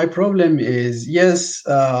think my problem is, yes,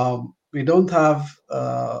 we don't have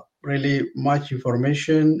really much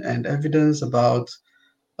information and evidence about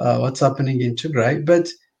what's happening in Tigray, but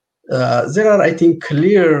there are, I think,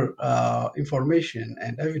 clear information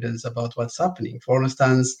and evidence about what's happening. For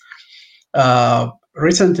instance,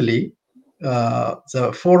 recently,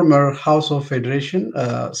 the former House of Federation,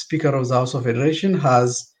 Speaker of the House of Federation,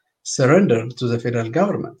 has surrendered to the federal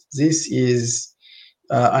government. This is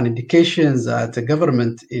an indication that the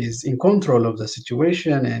government is in control of the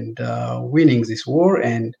situation and winning this war.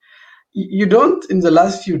 And you don't, in the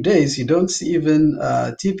last few days, you don't see even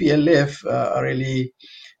TPLF really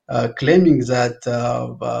claiming that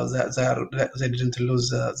they didn't lose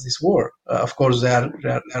this war. Of course, they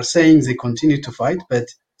are saying they continue to fight, but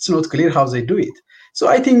it's not clear how they do it. So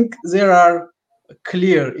I think there are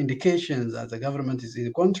clear indications that the government is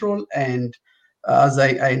in control. And as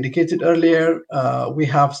I indicated earlier, we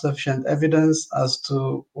have sufficient evidence as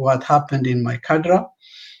to what happened in Maikadra.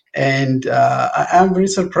 And I am very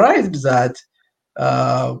surprised that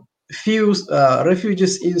few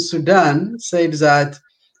refugees in Sudan said that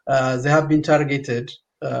they have been targeted,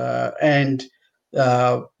 and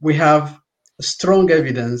we have strong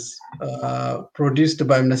evidence produced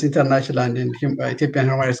by Amnesty International and the Ethiopian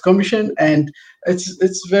Human Rights Commission, and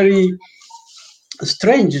it's very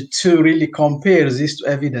strange to really compare these two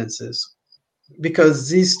evidences, because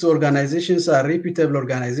these two organizations are reputable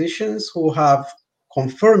organizations who have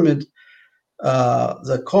confirmed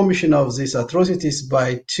the commission of these atrocities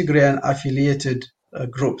by Tigrayan affiliated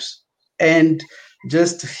groups. And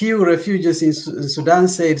just few refugees in Sudan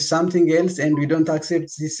said something else, and we don't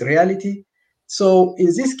accept this reality. So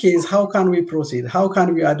in this case, how can we proceed? How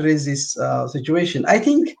can we address this situation? I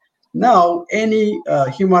think now any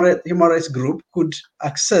human rights group could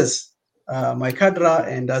access Maikadra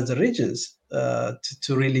and other regions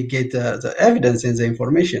to really get the evidence and the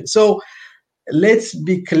information. So let's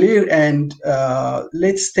be clear and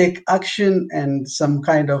let's take action and some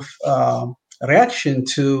kind of reaction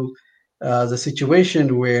to the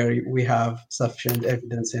situation where we have sufficient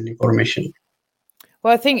evidence and information.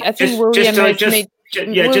 Well, I think William has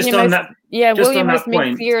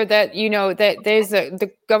made clear that that there's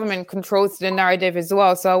the government controls the narrative as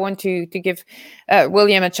well. So I want to give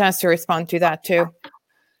William a chance to respond to that too.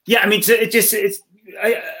 Yeah, I mean,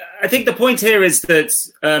 I think the point here is that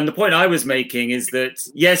the point I was making is that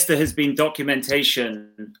yes, there has been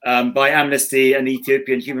documentation by Amnesty and the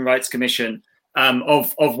Ethiopian Human Rights Commission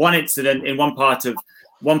of one incident in one part of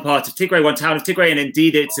Tigray, one town of Tigray, and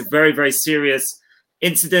indeed it's a very, very serious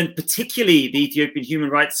incident. Particularly the Ethiopian Human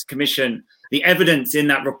Rights Commission, the evidence in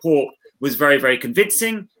that report was very, very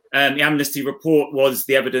convincing. The Amnesty report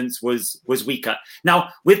the evidence was weaker. Now,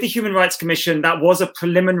 with the Human Rights Commission, that was a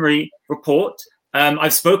preliminary report.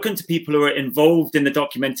 I've spoken to people who are involved in the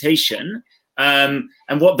documentation, and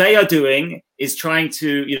what they are doing is trying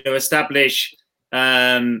to, establish,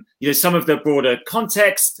 some of the broader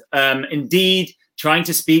context. Indeed, trying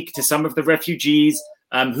to speak to some of the refugees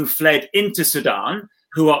who fled into Sudan,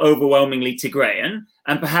 who are overwhelmingly Tigrayan,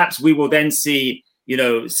 and perhaps we will then see,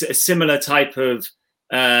 a similar type of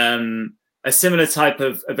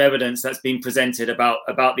evidence that's been presented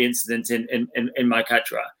about the incident in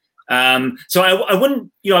Maikadra. So I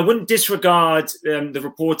wouldn't disregard the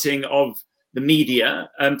reporting of the media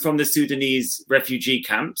from the Sudanese refugee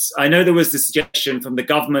camps. I know there was the suggestion from the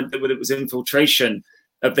government that it was infiltration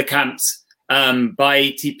of the camps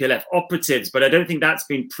by TPLF operatives, but I don't think that's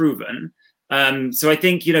been proven. So I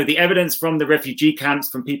think, the evidence from the refugee camps,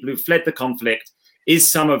 from people who fled the conflict,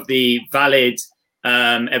 is some of the valid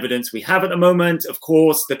evidence we have at the moment. Of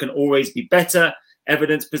course, there can always be better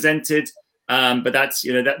evidence presented. But that's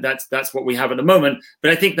that's what we have at the moment.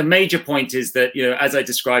 But I think the major point is that, as I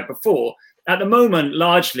described before, at the moment,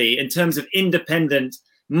 largely in terms of independent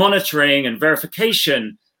monitoring and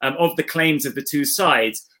verification of the claims of the two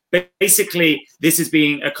sides, basically this is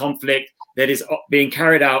being a conflict that is being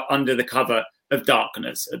carried out under the cover of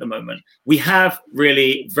darkness at the moment. We have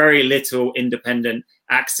really very little independent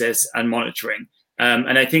access and monitoring.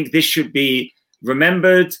 And I think this should be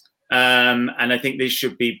remembered. And I think this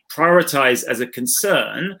should be prioritized as a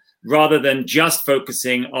concern rather than just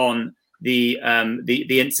focusing on the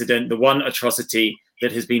incident, the one atrocity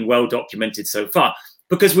that has been well documented so far,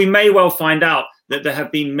 because we may well find out that there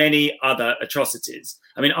have been many other atrocities.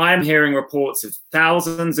 I mean, I am hearing reports of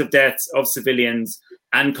thousands of deaths of civilians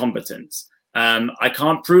and combatants. I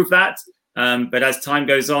can't prove that, but as time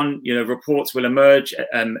goes on, reports will emerge,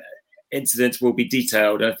 incidents will be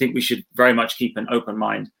detailed. And I think we should very much keep an open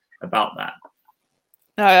mind about that.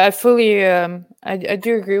 I fully, I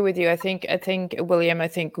do agree with you. I think, William, I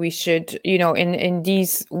think we should, in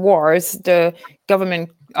these wars, the government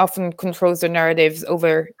often controls the narratives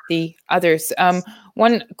over the others.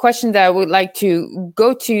 One question that I would like to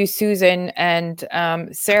go to Susan and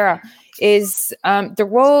Sarah is the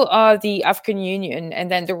role of the African Union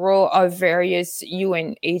and then the role of various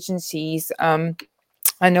UN agencies.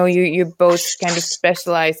 I know you both kind of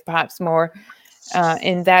specialize perhaps more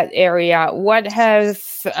in that area. What have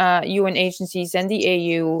UN agencies and the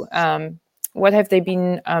AU, what have they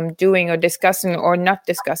been doing or discussing or not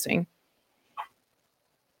discussing?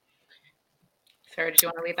 Sarah, do you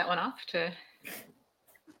want to lead that one off?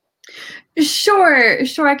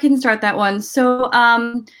 Sure, I can start that one. So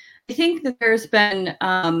I think that there's been,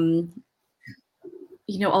 a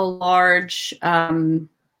large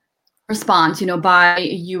response, by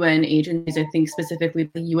UN agencies. I think specifically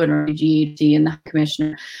the UN Refugee Agency and the High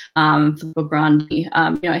Commissioner, Filippo Grandi.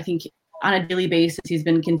 I think on a daily basis, he's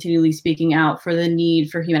been continually speaking out for the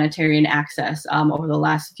need for humanitarian access over the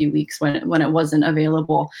last few weeks when it wasn't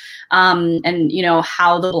available, and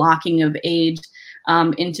how the blocking of aid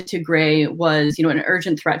into Tigray was, you know, an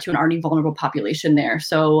urgent threat to an already vulnerable population there.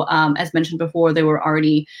 So as mentioned before, there were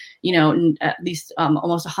already, you know, at least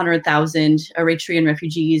almost 100,000 Eritrean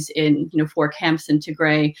refugees in, you know, 4 camps in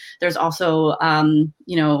Tigray. There's also,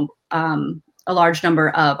 you know, a large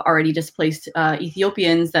number of already displaced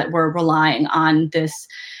Ethiopians that were relying on this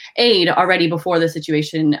aid already before the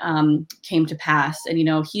situation came to pass. And, you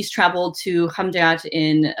know, he's traveled to Hamdat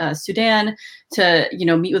in Sudan to, you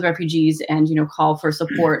know, meet with refugees and, you know, call for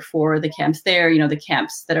support for the camps there. You know, the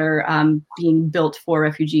camps that are being built for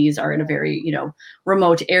refugees are in a very, you know,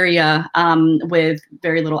 remote area with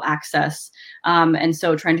very little access. And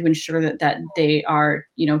so trying to ensure that they are,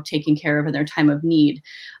 you know, taken care of in their time of need.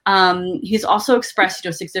 He's also expressed,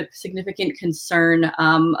 you know, significant concern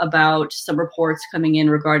about some reports coming in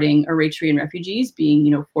regarding Eritrean refugees being,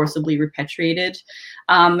 you know, forcibly repatriated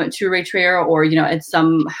to Eritrea, or, you know, it's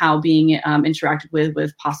somehow being interacted with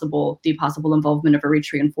the possible involvement of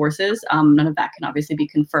Eritrean forces. None of that can obviously be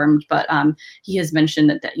confirmed, but he has mentioned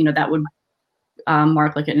that you know, that would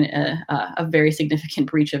mark like a very significant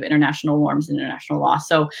breach of international norms and international law.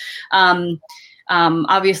 So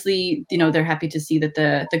obviously, you know, they're happy to see that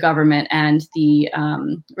the government and the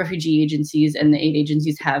refugee agencies and the aid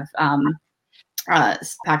agencies have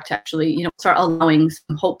pact to actually, you know, start allowing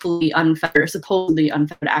some hopefully supposedly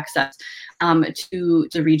unfettered access to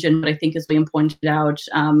the region. But I think, as William pointed out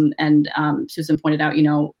and Susan pointed out, you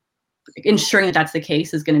know, ensuring that that's the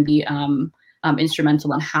case is going to be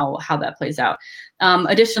instrumental in how that plays out.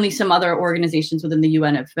 Additionally, some other organizations within the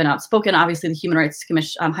UN have been outspoken. Obviously, the Human Rights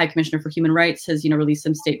High Commissioner for Human Rights has, you know, released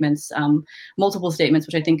some statements, multiple statements,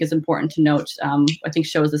 which I think is important to note. I think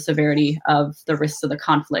shows the severity of the risks of the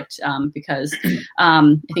conflict, because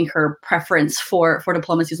I think her preference for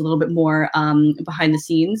diplomacy is a little bit more behind the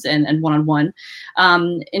scenes and one-on-one.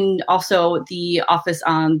 And also, the Office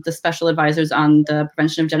on the Special Advisors on the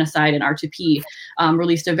Prevention of Genocide and R2P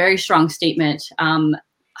released a very strong statement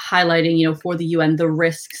highlighting, you know, for the UN, the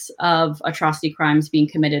risks of atrocity crimes being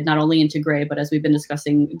committed, not only in Tigray, but as we've been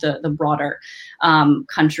discussing, the broader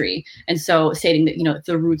country. And so stating that, you know, if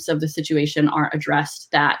the roots of the situation aren't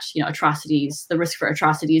addressed, that, you know, atrocities, the risk for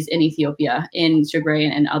atrocities in Ethiopia, in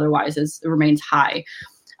Tigray, and otherwise remains high.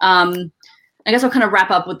 I guess I'll kind of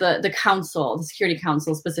wrap up with the council, the Security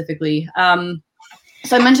Council specifically.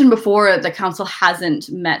 So I mentioned before, the council hasn't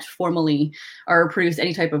met formally or produced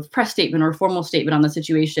any type of press statement or formal statement on the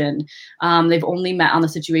situation. They've only met on the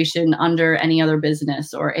situation under any other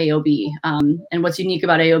business, or AOB. And what's unique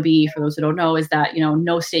about AOB, for those who don't know, is that, you know,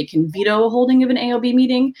 no state can veto a holding of an AOB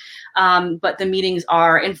meeting, but the meetings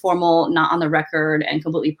are informal, not on the record, and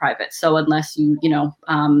completely private. So unless you know,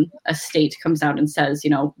 a state comes out and says, you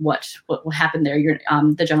know, what will happen there,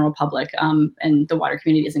 the general public and the wider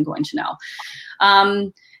community isn't going to know.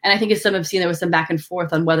 And I think, as some have seen, there was some back and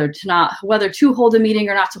forth on whether to hold a meeting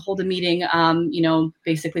or not to hold a meeting. You know,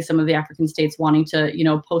 basically some of the African states wanting to, you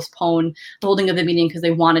know, postpone the holding of the meeting because they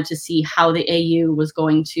wanted to see how the AU was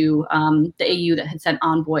going to, the AU that had sent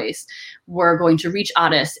envoys were going to reach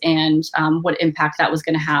Addis, and what impact that was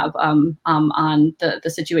going to have on the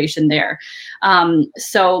situation there.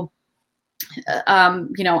 So,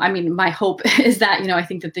 you know, I mean, my hope is that, you know, I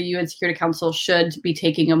think that the UN Security Council should be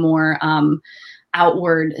taking a more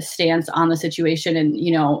outward stance on the situation, and,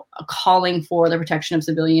 you know, calling for the protection of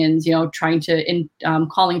civilians, you know,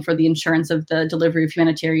 calling for the insurance of the delivery of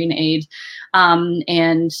humanitarian aid,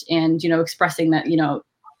 and you know, expressing that, you know,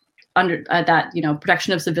 under that, you know,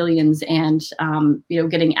 protection of civilians and you know,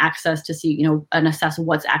 getting access to see, you know, and assess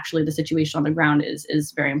what's actually the situation on the ground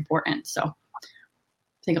is very important. So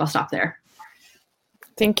I think I'll stop there.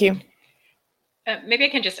 Thank you. Maybe I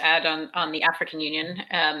can just add on the African Union.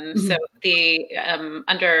 So the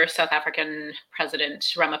under South African President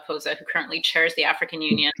Ramaphosa, who currently chairs the African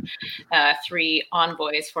Union, 3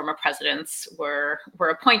 envoys, former presidents, were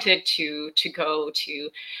appointed to go to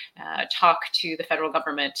talk to the federal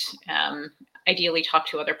government, ideally talk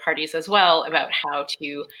to other parties as well, about how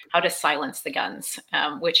to silence the guns,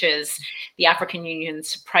 which is the African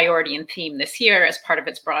Union's priority and theme this year as part of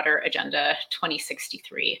its broader Agenda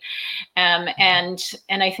 2063. And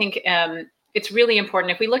I think it's really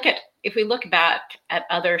important, if we look back at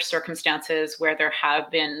other circumstances where there have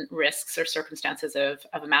been risks or circumstances of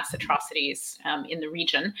mass atrocities in the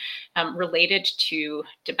region related to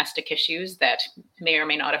domestic issues that may or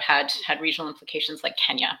may not have had regional implications, like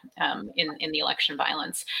Kenya in the election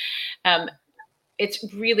violence. it's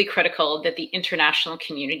really critical that the international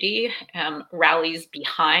community rallies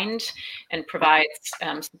behind and provides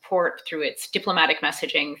support through its diplomatic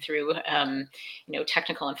messaging, through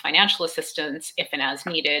technical and financial assistance, if and as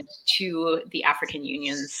needed, to the African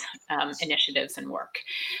Union's initiatives and work.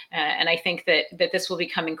 And I think that this will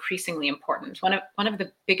become increasingly important. One of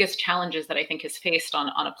the biggest challenges that I think is faced on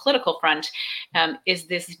a political front is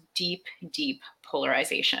this deep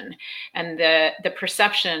polarization, and the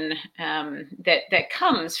perception that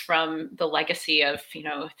comes from the legacy of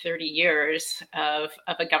 30 years of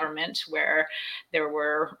a government where there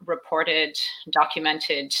were reported,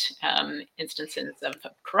 documented instances of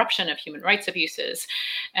corruption, of human rights abuses,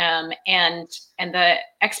 and the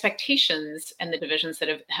expectations and the divisions that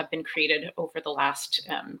have been created over the last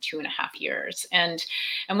 2.5 years. And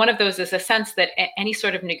one of those is a sense that any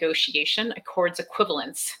sort of negotiation accords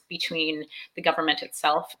equivalence between the government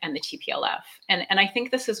itself and the TPLF. And I think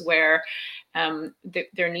this is where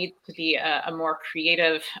there needs to be a more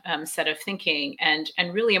creative set of thinking and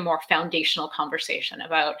really a more foundational conversation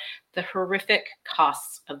about the horrific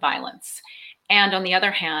costs of violence. And on the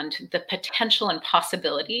other hand, the potential and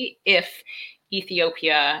possibility, if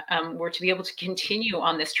Ethiopia were to be able to continue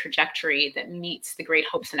on this trajectory that meets the great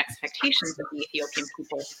hopes and expectations of the Ethiopian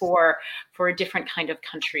people for a different kind of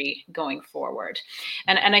country going forward.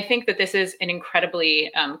 And I think that this is an incredibly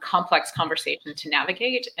complex conversation to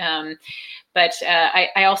navigate. But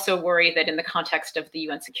I also worry that in the context of the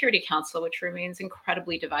UN Security Council, which remains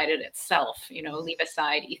incredibly divided itself, leave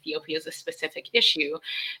aside Ethiopia as a specific issue,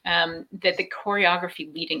 that the choreography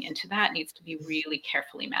leading into that needs to be really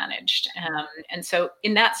carefully managed. And so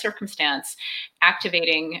in that circumstance,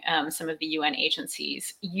 activating some of the UN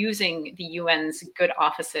agencies, using the UN's good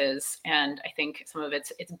offices, and I think some of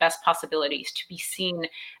its best possibilities to be seen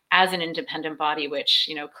as an independent body, which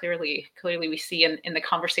clearly we see in the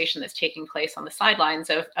conversation that's taking place on the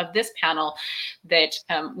sidelines of this panel, that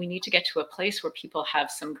we need to get to a place where people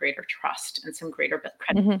have some greater trust and some greater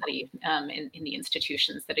credibility in the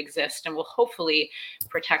institutions that exist, and will hopefully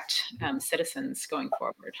protect citizens going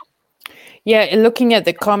forward. Yeah, looking at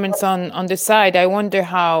the comments on the side, I wonder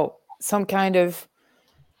how some kind of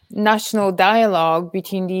national dialogue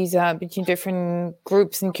between these between different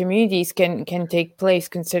groups and communities can take place,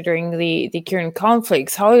 considering the current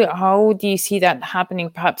conflicts. How do you see that happening?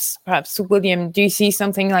 Perhaps William, do you see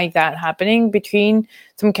something like that happening between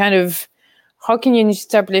some kind of, how can you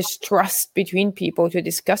establish trust between people to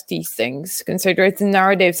discuss these things, considering the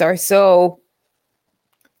narratives are so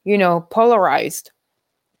polarized?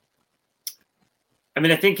 I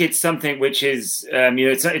mean, I think it's something which is,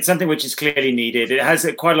 it's something which is clearly needed. It has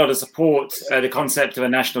quite a lot of support. The concept of a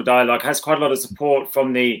national dialogue has quite a lot of support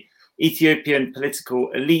from the Ethiopian political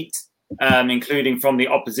elite, including from the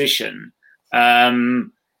opposition.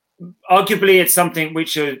 Arguably, it's something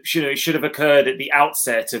which should have occurred at the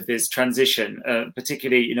outset of this transition,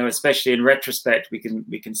 particularly, especially in retrospect,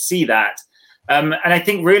 we can see that. And I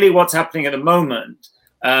think really what's happening at the moment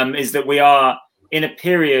is that we are in a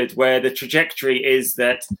period where the trajectory is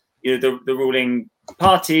that the ruling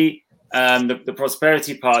party, the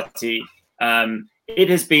Prosperity Party, it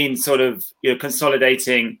has been sort of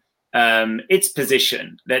consolidating its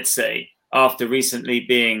position, let's say, after recently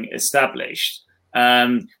being established.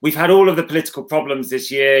 We've had all of the political problems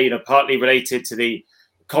this year, partly related to the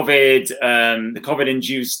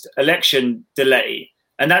COVID-induced election delay,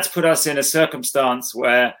 and that's put us in a circumstance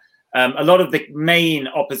where a lot of the main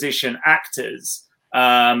opposition actors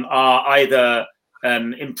are either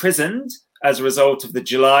imprisoned as a result of the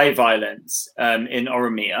July violence in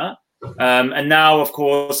Oromia, and now, of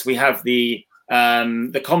course, we have the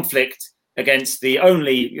conflict against the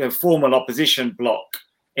only formal opposition bloc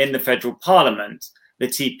in the federal parliament, the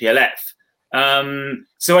TPLF.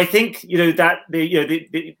 So I think that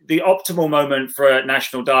the optimal moment for a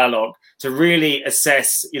national dialogue to really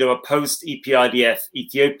assess a post EPRDF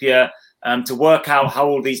Ethiopia, to work out how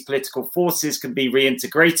all these political forces can be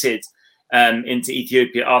reintegrated into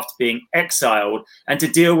Ethiopia after being exiled, and to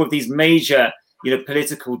deal with these major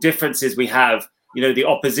political differences we have, the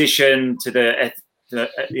opposition to the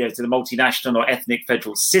multinational or ethnic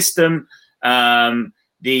federal system, the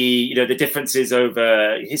differences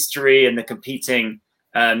over history and the competing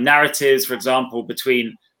narratives, for example,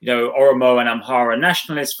 between Oromo and Amhara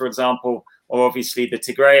nationalists, for example, or obviously the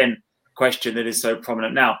Tigrayan question that is so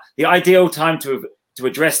prominent now. The ideal time to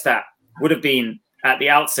address that would have been at the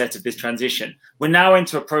outset of this transition. We're now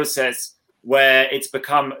into a process where it's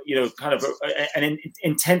become kind of an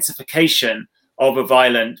intensification of a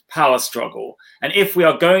violent power struggle. And if we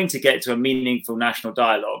are going to get to a meaningful national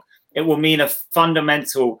dialogue, it will mean a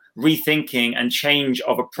fundamental rethinking and change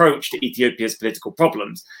of approach to Ethiopia's political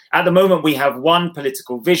problems. At the moment, we have one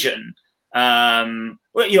political vision,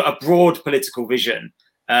 a broad political vision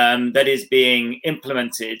that is being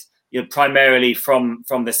implemented primarily from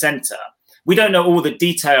the center. We don't know all the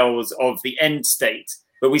details of the end state,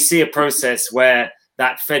 but we see a process where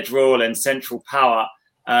that federal and central power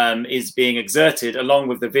is being exerted along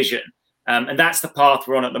with the vision. And that's the path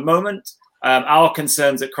we're on at the moment. Our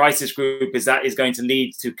concerns at Crisis Group is that is going to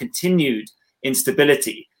lead to continued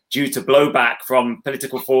instability due to blowback from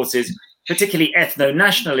political forces, particularly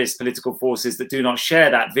ethno-nationalist political forces that do not share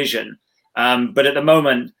that vision. But at the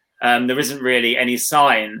moment, there isn't really any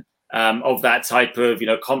sign of that type of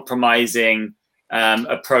compromising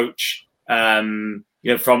approach from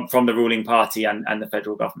the ruling party and the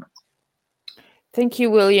federal government. Thank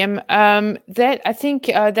you, William.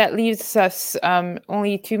 That leaves us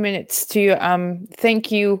only 2 minutes to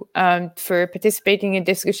thank you for participating in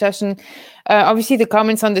this discussion. Obviously, the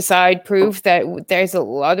comments on the side prove that there's a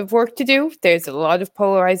lot of work to do. There's a lot of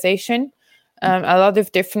polarization, a lot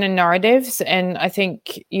of different narratives, and I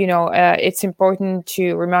think it's important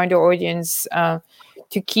to remind our audience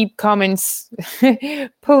to keep comments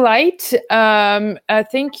polite.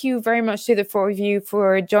 Thank you very much to the four of you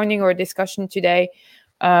for joining our discussion today.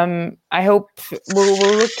 I hope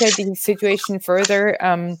we'll look at the situation further.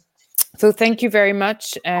 So thank you very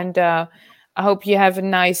much. And I hope you have a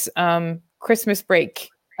nice Christmas break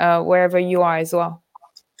wherever you are as well.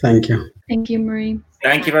 Thank you. Thank you, Marie.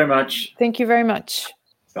 Thank you very much. Thank you very much.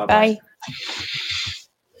 Bye-bye. Bye.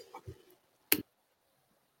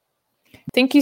 Thank you.